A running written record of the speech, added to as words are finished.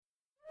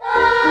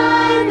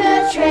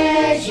the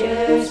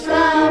treasures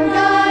from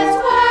God's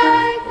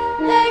word,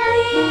 the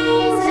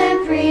kings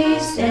and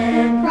priests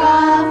and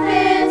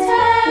prophets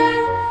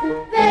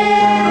heard,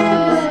 there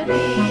would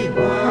be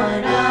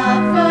one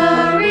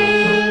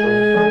offering,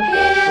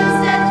 hymns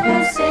that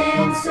will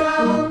sing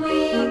so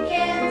we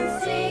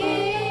can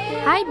sing.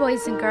 Hi,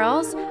 boys and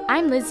girls.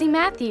 I'm Lizzie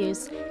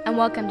Matthews, and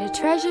welcome to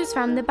Treasures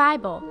from the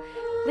Bible.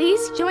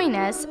 Please join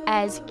us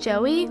as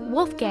Joey,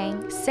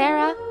 Wolfgang,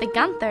 Sarah, the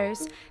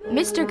Gunthers,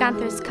 Mr.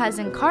 Gunther's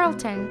cousin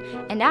Carlton,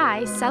 and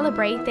I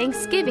celebrate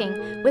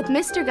Thanksgiving with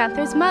Mr.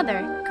 Gunther's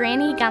mother,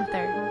 Granny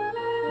Gunther.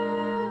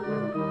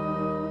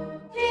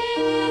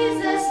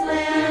 Jesus,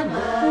 Lamb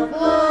of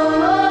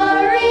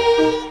glory,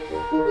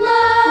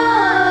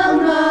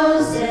 love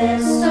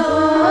Moses'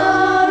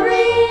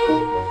 story,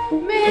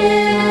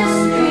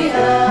 mystery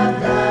of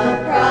the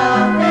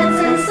prophets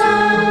and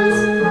sons,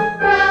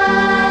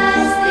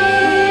 Christ the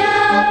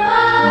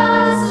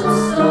apostle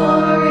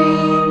story.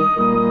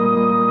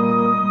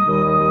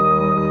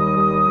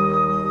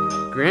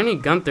 Granny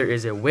Gunther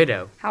is a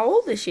widow. How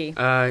old is she?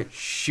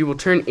 She will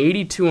turn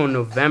 82 on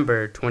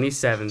November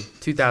 27,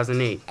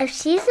 2008. If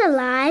she's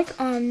alive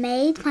on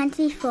May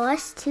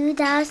 21st,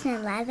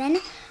 2011,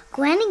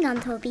 Granny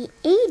Gunther will be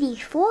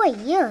 84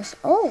 years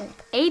old.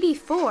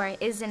 84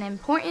 is an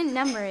important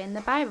number in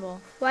the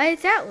Bible. Why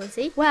is that,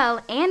 Lizzie?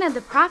 Well, Anna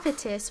the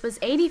prophetess was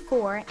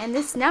 84, and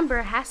this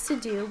number has to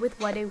do with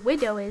what a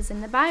widow is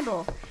in the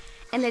Bible,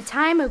 and the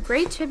time of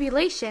great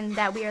tribulation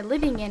that we are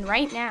living in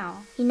right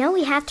now. You know,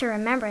 we have to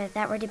remember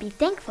that we're to be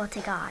thankful to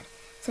God,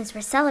 since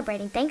we're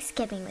celebrating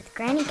Thanksgiving with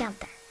Granny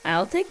Gunther.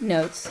 I'll take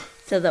notes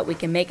so that we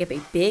can make up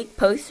a big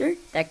poster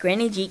that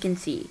Granny G can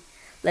see.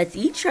 Let's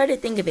each try to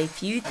think of a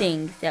few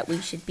things that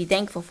we should be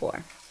thankful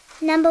for.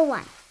 Number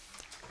 1,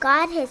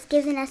 God has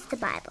given us the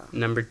Bible.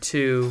 Number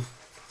 2,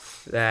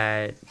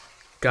 that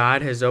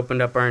God has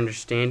opened up our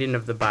understanding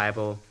of the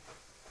Bible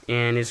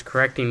and is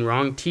correcting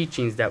wrong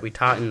teachings that we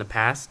taught in the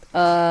past.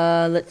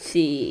 Let's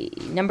see.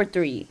 Number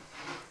 3,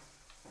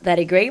 that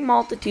a great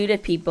multitude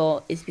of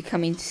people is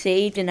becoming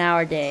saved in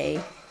our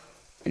day,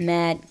 and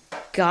that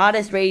God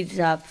has raised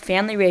up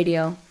family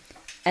radio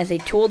as a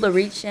tool to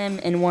reach them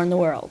and warn the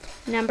world.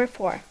 Number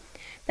 4,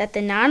 that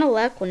the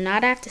non-elect will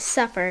not have to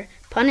suffer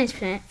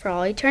punishment for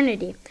all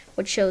eternity,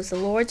 which shows the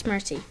Lord's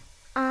mercy.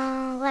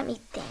 Let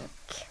me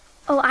think.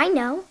 Oh, I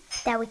know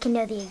that we can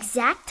know the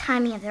exact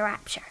timing of the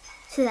rapture,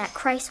 so that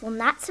Christ will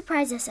not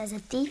surprise us as a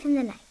thief in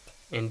the night.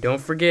 And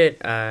don't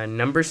forget,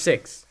 number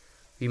 6,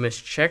 we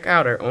must check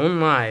out our own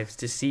lives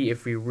to see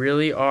if we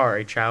really are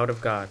a child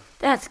of God.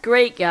 That's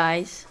great,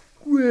 guys.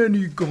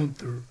 Granny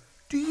Gunther,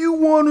 do you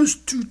want us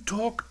to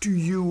talk to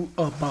you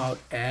about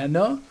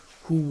Anna,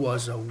 who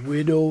was a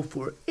widow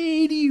for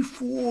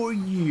 84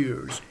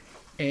 years,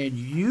 and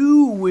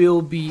you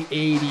will be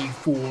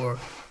 84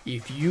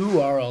 if you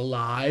are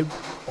alive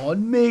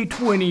on May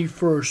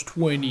 21st,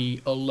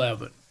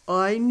 2011.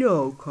 I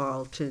know,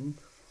 Carlton.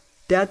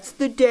 That's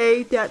the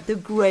day that the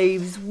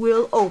graves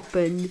will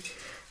open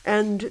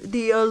and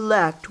the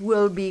elect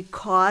will be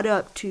caught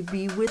up to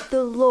be with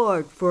the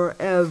Lord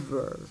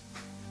forever.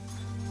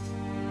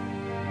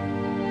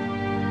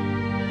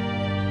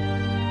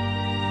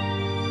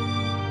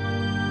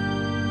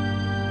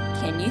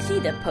 Can you see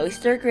the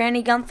poster,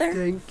 Granny Gunther?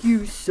 Thank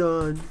you,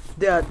 son.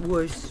 That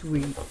was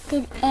sweet.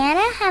 Did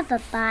Anna have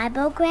a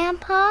Bible,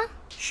 Grandpa?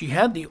 She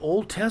had the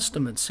Old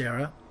Testament,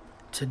 Sarah.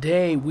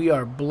 Today we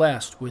are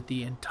blessed with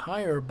the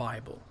entire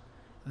Bible.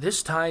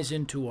 This ties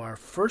into our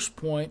first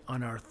point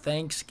on our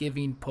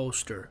Thanksgiving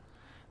poster,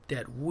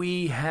 that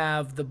we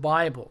have the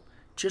Bible,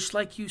 just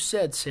like you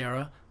said,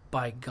 Sarah,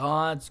 by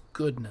God's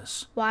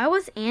goodness. Why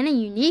was Anna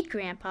unique,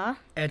 Grandpa?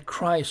 At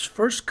Christ's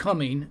first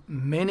coming,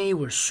 many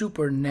were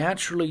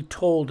supernaturally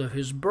told of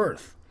his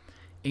birth,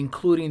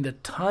 including the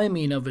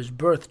timing of his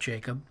birth,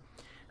 Jacob.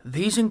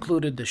 These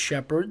included the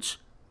shepherds,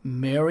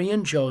 Mary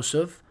and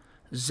Joseph,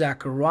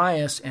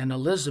 Zacharias and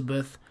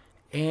Elizabeth,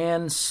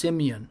 and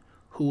Simeon,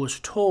 who was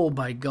told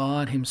by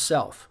God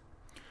himself.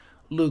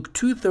 Luke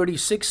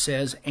 2:36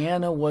 says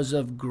Anna was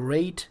of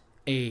great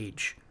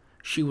age.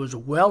 She was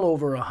well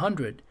over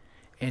 100,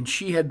 and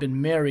she had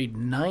been married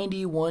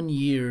 91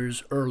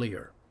 years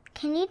earlier.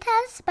 Can you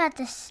tell us about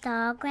the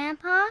star,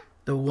 Grandpa?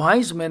 The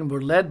wise men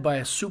were led by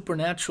a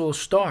supernatural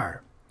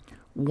star,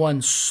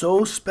 one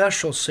so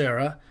special,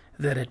 Sarah,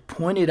 that it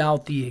pointed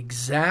out the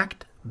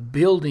exact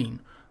building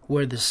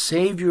where the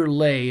Savior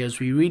lay, as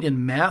we read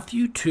in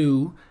Matthew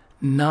 2,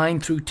 9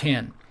 through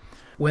 10.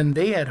 When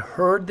they had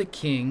heard the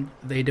king,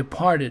 they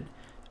departed,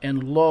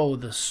 and lo,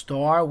 the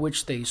star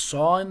which they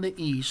saw in the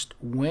east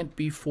went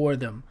before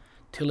them,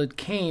 till it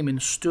came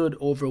and stood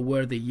over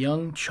where the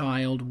young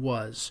child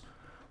was.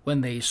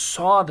 When they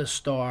saw the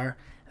star,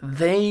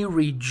 they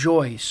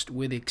rejoiced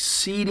with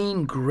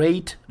exceeding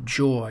great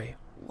joy.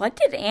 What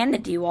did Anna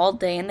do all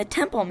day in the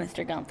temple,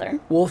 Mr.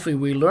 Gunther? Wolfie,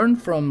 we learn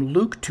from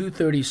Luke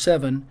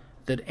 2:37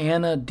 that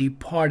Anna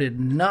departed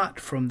not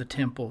from the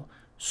temple,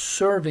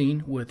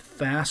 serving with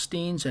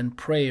fastings and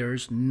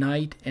prayers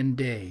night and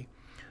day,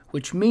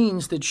 which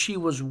means that she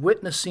was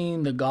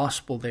witnessing the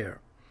gospel there.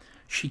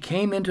 She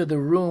came into the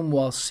room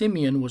while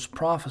Simeon was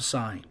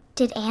prophesying.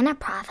 Did Anna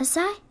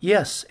prophesy?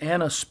 Yes,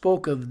 Anna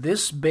spoke of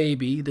this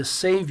baby, the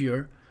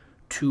Savior,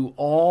 to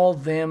all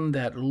them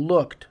that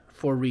looked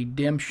for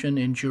redemption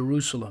in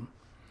Jerusalem.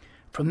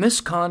 From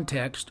this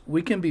context,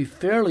 we can be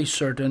fairly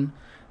certain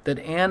that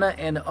Anna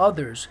and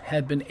others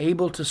had been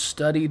able to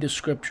study the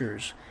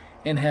Scriptures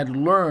and had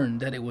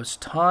learned that it was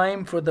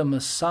time for the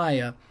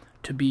Messiah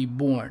to be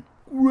born.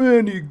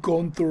 Granny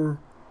Gunther,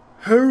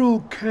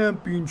 Harold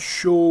Camping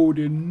showed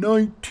in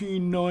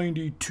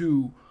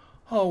 1992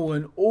 how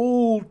an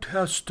Old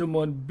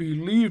Testament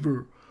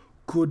believer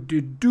could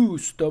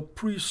deduce the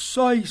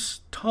precise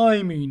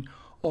timing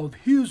of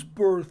his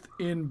birth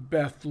in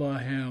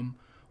Bethlehem,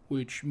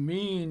 which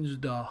means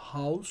the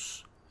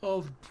house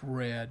of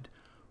bread,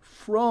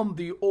 from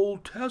the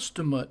Old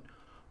Testament.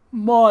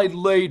 My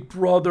late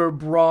brother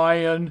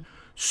Brian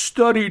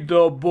studied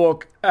the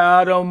book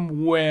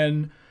Adam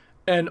When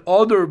and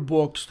other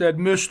books that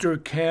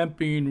Mr.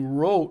 Camping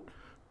wrote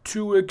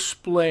to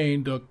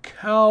explain the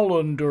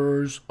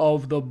calendars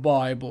of the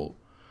Bible.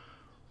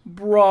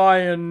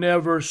 Brian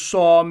never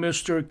saw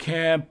Mr.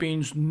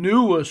 Camping's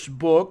newest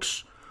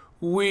books.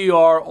 We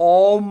are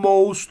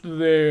almost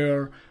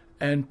there,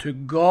 and to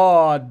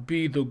God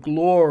be the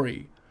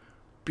glory,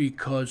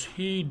 because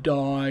he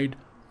died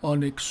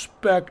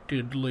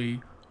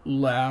unexpectedly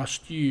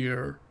last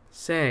year.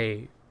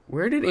 Say,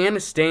 where did Anna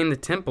stay in the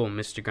temple,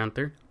 Mr.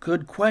 Gunther?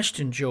 Good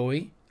question,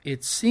 Joey.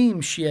 It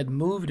seems she had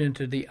moved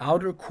into the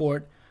outer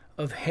court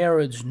of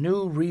Herod's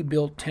new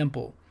rebuilt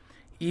temple,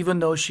 even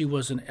though she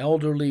was an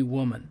elderly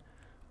woman.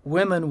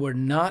 Women were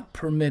not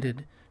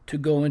permitted to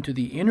go into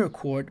the inner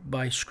court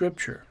by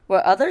Scripture.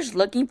 Were others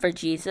looking for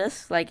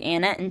Jesus, like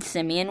Anna and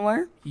Simeon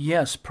were?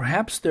 Yes,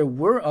 perhaps there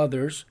were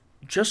others,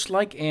 just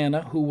like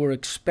Anna, who were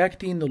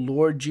expecting the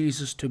Lord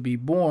Jesus to be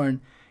born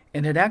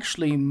and had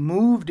actually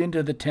moved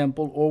into the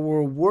temple or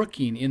were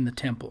working in the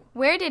temple.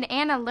 Where did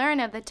Anna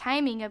learn of the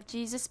timing of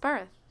Jesus'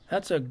 birth?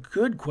 That's a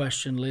good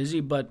question,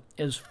 Lizzie, but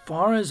as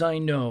far as I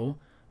know,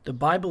 the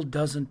Bible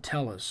doesn't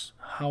tell us.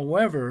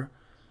 However,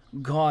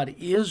 God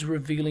is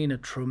revealing a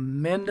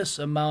tremendous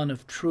amount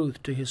of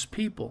truth to his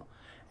people,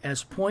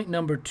 as point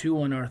number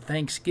 2 on our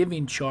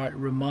Thanksgiving chart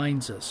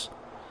reminds us.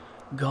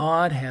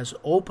 God has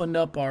opened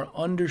up our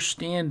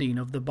understanding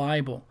of the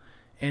Bible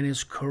and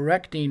is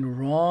correcting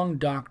wrong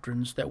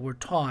doctrines that were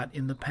taught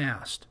in the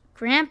past.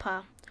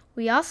 Grandpa,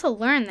 we also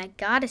learned that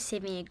God is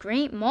saving a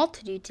great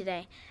multitude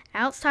today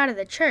outside of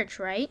the church,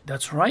 right?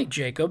 That's right,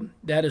 Jacob.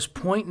 That is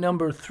point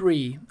number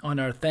 3 on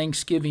our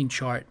Thanksgiving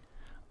chart.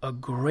 A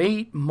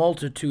great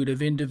multitude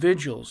of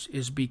individuals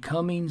is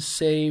becoming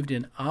saved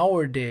in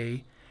our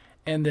day,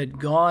 and that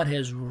God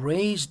has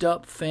raised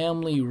up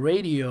family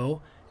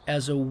radio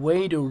as a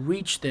way to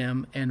reach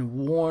them and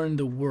warn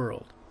the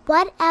world.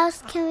 What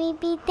else can we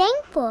be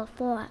thankful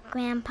for,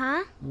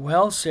 Grandpa?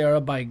 Well, Sarah,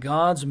 by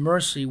God's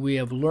mercy, we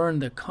have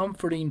learned the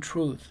comforting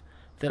truth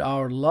that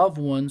our loved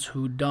ones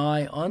who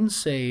die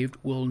unsaved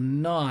will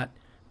not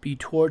be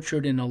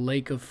tortured in a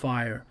lake of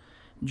fire.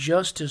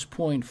 Just as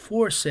point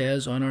 4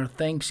 says on our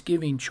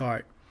Thanksgiving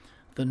chart,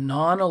 the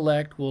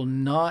non-elect will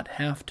not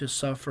have to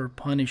suffer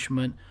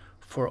punishment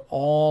for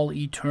all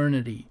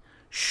eternity,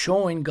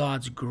 showing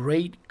God's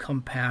great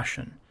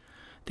compassion.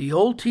 The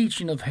old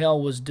teaching of hell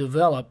was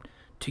developed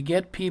to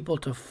get people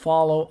to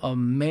follow a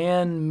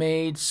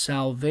man-made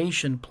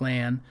salvation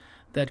plan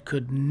that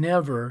could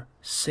never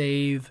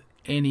save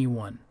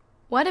anyone.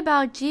 What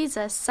about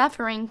Jesus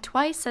suffering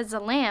twice as a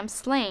lamb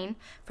slain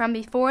from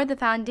before the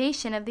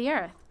foundation of the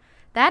earth?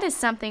 That is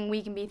something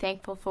we can be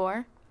thankful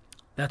for.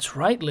 That's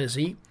right,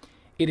 Lizzie.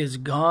 It is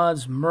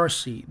God's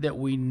mercy that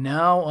we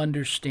now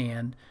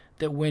understand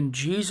that when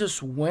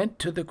Jesus went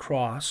to the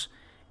cross,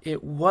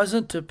 it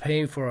wasn't to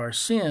pay for our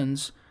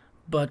sins,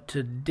 but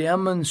to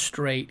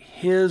demonstrate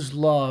his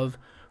love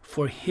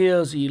for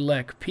his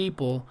elect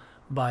people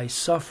by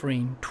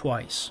suffering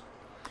twice.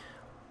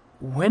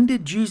 When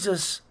did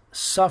Jesus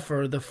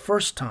suffer the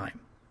first time?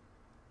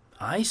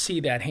 I see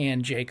that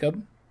hand,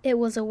 Jacob. It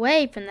was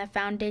away from the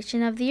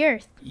foundation of the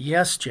earth.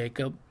 Yes,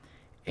 Jacob.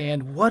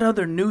 And what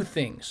other new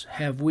things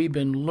have we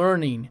been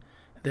learning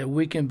that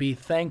we can be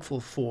thankful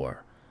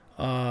for?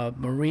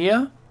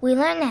 Maria? We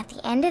learned that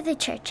the end of the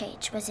church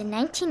age was in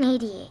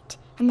 1988,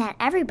 and that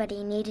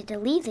everybody needed to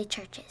leave the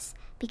churches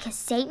because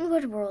Satan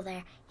would rule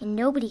there and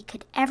nobody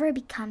could ever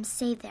become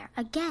saved there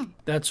again.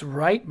 That's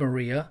right,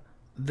 Maria.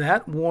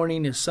 That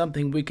warning is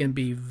something we can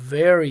be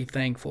very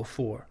thankful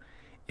for.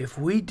 If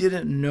we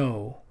didn't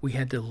know we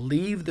had to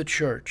leave the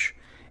church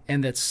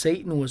and that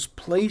Satan was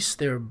placed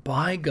there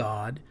by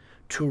God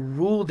to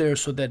rule there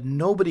so that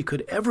nobody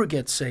could ever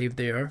get saved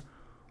there,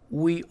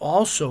 we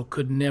also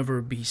could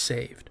never be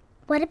saved.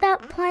 What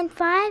about point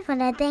 5 on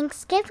a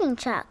Thanksgiving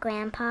chart,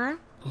 Grandpa?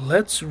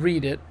 Let's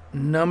read it,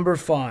 number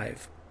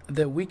 5,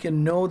 that we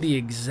can know the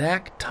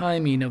exact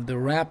timing of the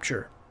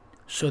rapture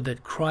so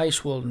that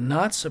Christ will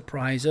not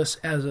surprise us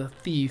as a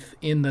thief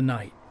in the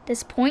night.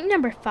 Does point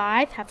number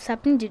 5 have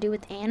something to do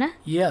with Anna?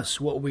 Yes,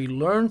 what we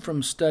learn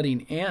from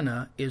studying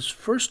Anna is,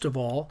 first of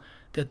all,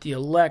 that the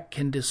elect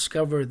can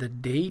discover the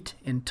date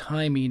and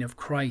timing of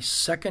Christ's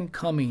second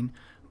coming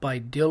by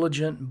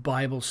diligent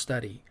Bible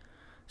study.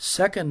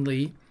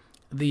 Secondly,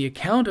 the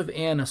account of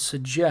Anna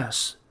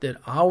suggests that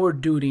our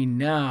duty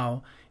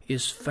now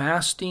is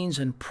fastings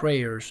and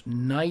prayers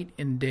night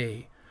and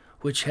day,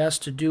 which has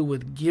to do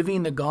with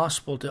giving the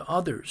gospel to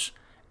others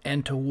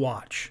and to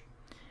watch.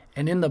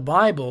 And in the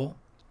Bible,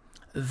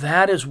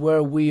 that is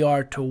where we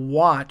are to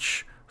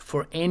watch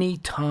for any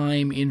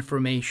time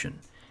information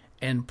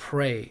and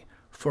pray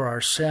for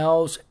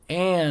ourselves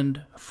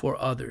and for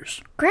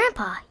others.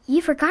 Grandpa,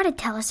 you forgot to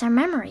tell us our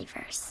memory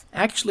verse.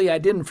 Actually, I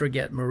didn't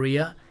forget,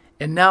 Maria,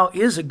 and now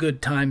is a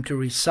good time to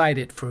recite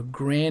it for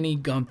Granny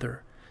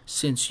Gunther,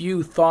 since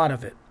you thought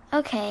of it.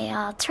 Okay,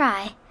 I'll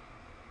try.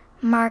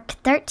 Mark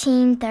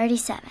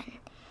 13:37.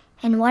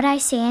 And what I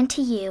say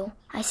unto you,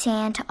 I say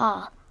unto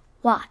all,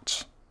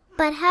 watch.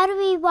 But how do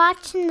we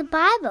watch in the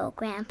Bible,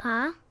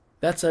 Grandpa?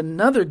 That's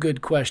another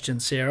good question,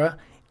 Sarah.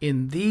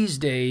 In these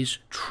days,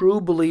 true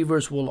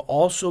believers will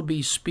also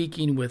be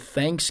speaking with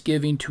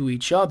thanksgiving to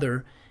each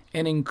other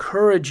and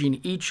encouraging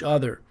each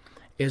other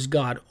as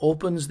God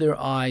opens their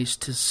eyes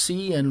to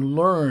see and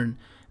learn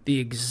the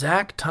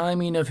exact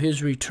timing of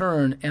His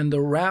return and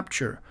the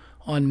rapture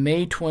on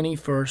May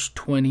 21st,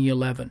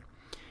 2011.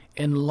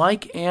 And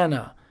like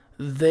Anna,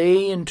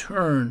 they in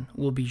turn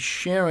will be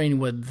sharing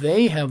what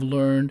they have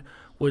learned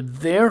with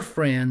their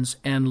friends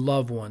and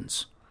loved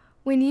ones.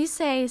 When you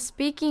say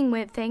speaking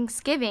with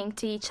thanksgiving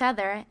to each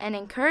other and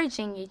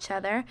encouraging each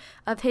other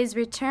of His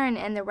return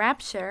and the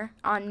rapture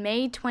on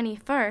May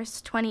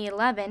 21st,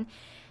 2011,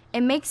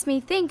 it makes me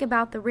think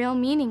about the real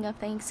meaning of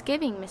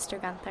Thanksgiving, Mr.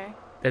 Gunther.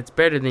 That's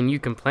better than you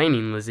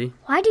complaining, Lizzie.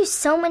 Why do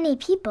so many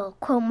people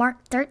quote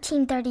Mark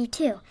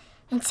 13:32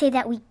 and say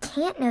that we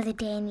can't know the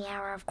day and the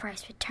hour of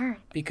Christ's return?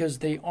 Because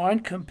they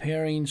aren't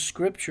comparing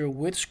Scripture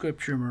with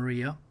Scripture,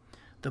 Maria.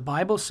 The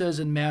Bible says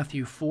in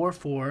Matthew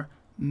 4:4,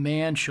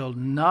 man shall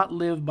not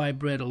live by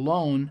bread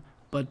alone,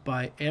 but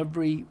by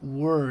every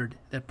word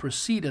that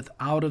proceedeth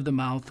out of the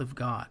mouth of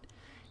God.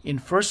 In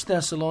 1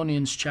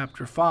 Thessalonians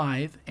chapter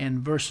 5 and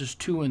verses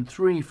 2 and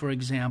 3, for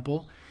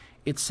example,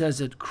 it says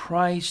that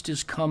Christ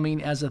is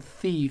coming as a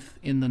thief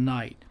in the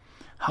night.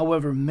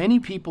 However, many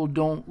people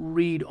don't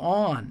read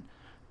on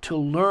to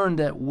learn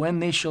that when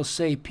they shall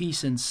say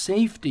peace and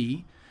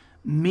safety,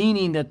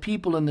 meaning that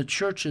people in the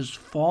churches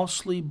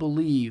falsely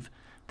believe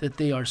that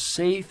they are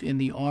safe in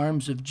the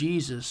arms of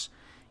Jesus,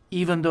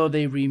 even though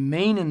they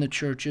remain in the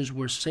churches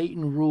where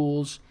Satan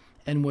rules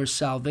and where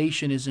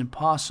salvation is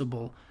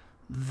impossible,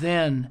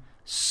 then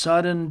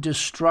sudden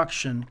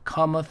destruction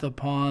cometh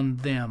upon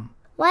them.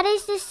 What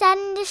is the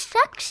sudden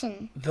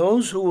destruction?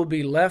 Those who will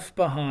be left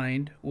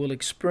behind will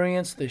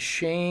experience the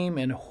shame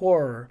and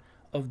horror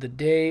of the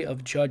day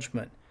of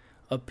judgment,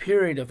 a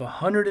period of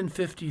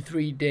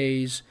 153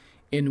 days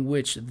in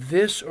which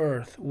this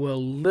earth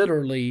will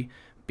literally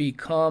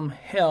become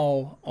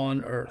hell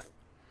on earth.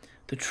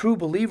 The true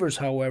believers,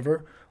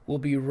 however, will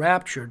be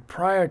raptured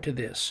prior to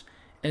this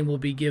and will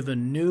be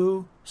given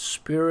new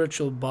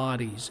spiritual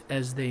bodies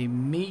as they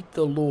meet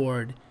the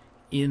Lord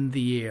in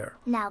the air.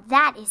 Now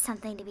that is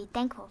something to be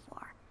thankful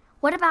for.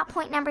 What about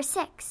point number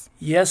 6?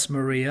 Yes,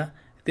 Maria,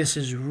 this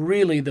is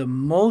really the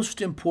most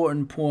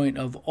important point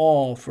of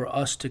all for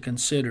us to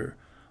consider.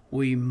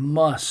 We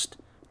must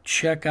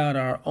check out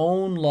our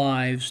own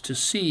lives to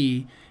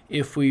see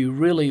if we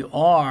really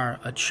are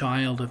a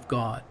child of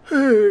God.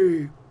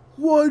 Hey,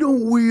 why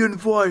don't we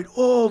invite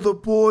all the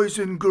boys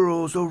and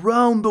girls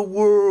around the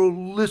world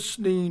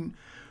listening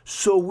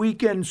so we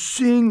can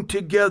sing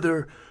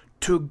together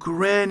to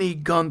Granny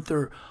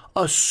Gunther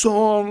a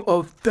song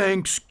of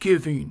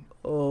thanksgiving?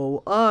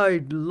 Oh,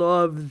 I'd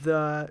love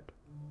that.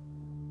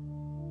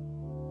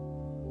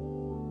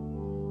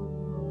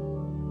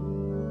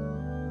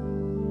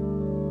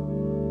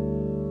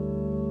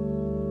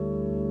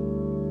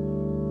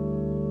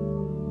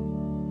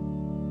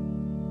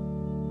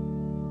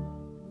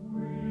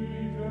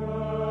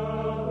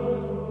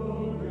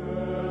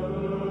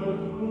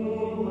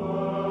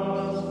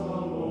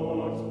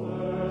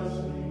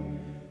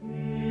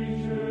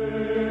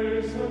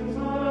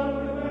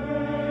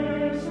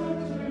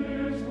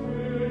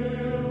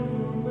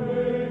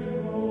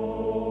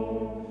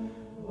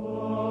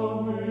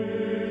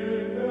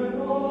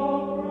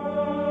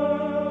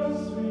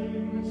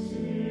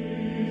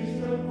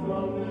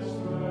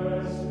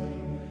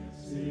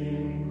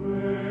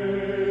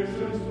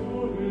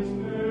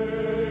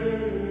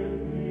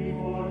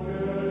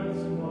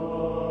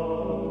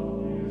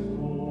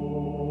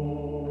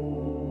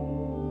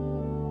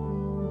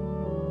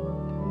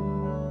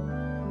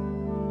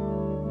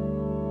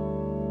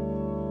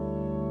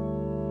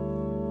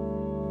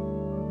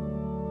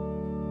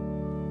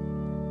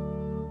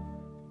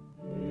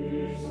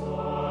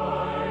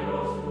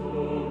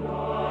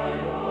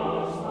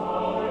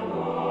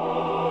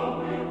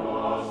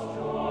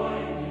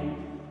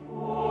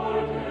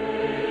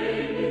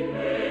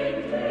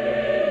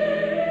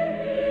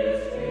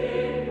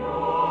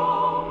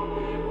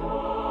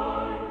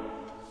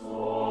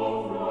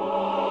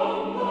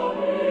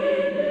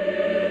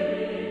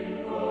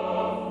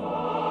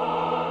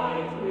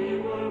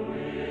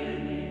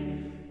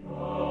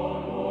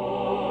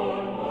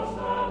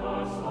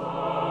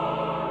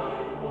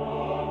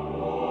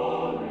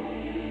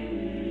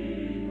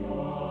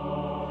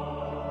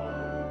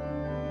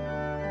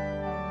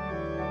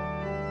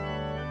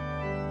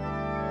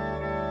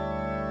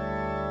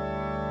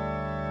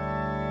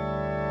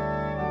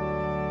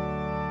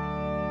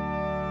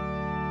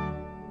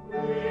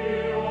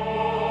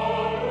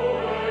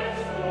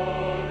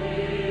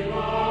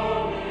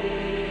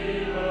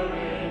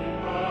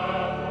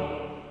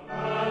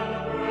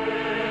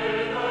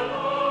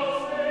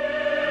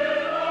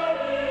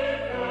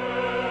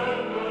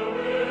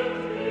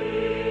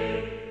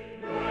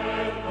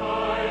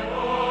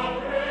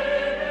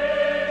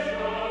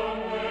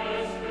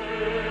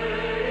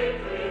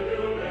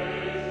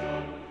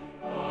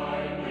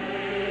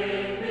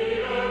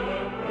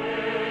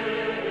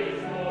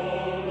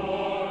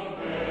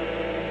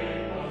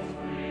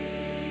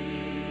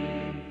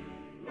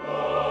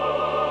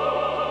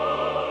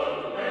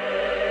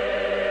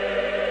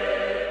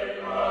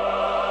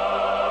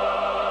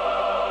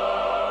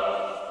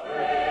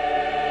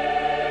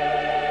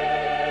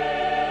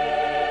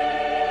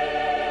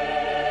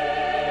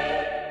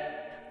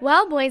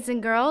 Well, boys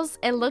and girls,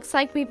 it looks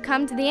like we've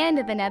come to the end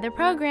of another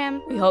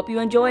program. We hope you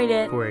enjoyed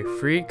it. For a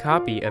free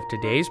copy of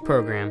today's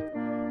program,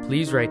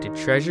 please write to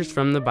Treasures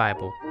from the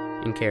Bible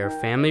in care of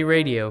Family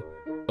Radio,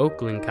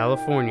 Oakland,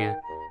 California,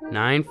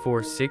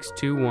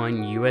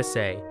 94621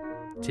 USA.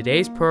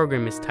 Today's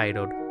program is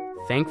titled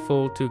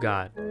Thankful to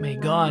God. May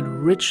God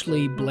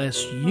richly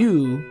bless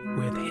you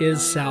with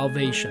His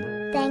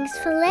salvation. Thanks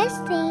for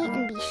listening,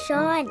 and be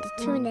sure to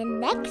tune in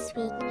next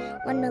week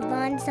when we'll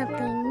learn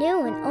something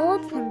new and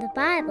old from the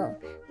Bible.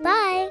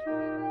 Bye!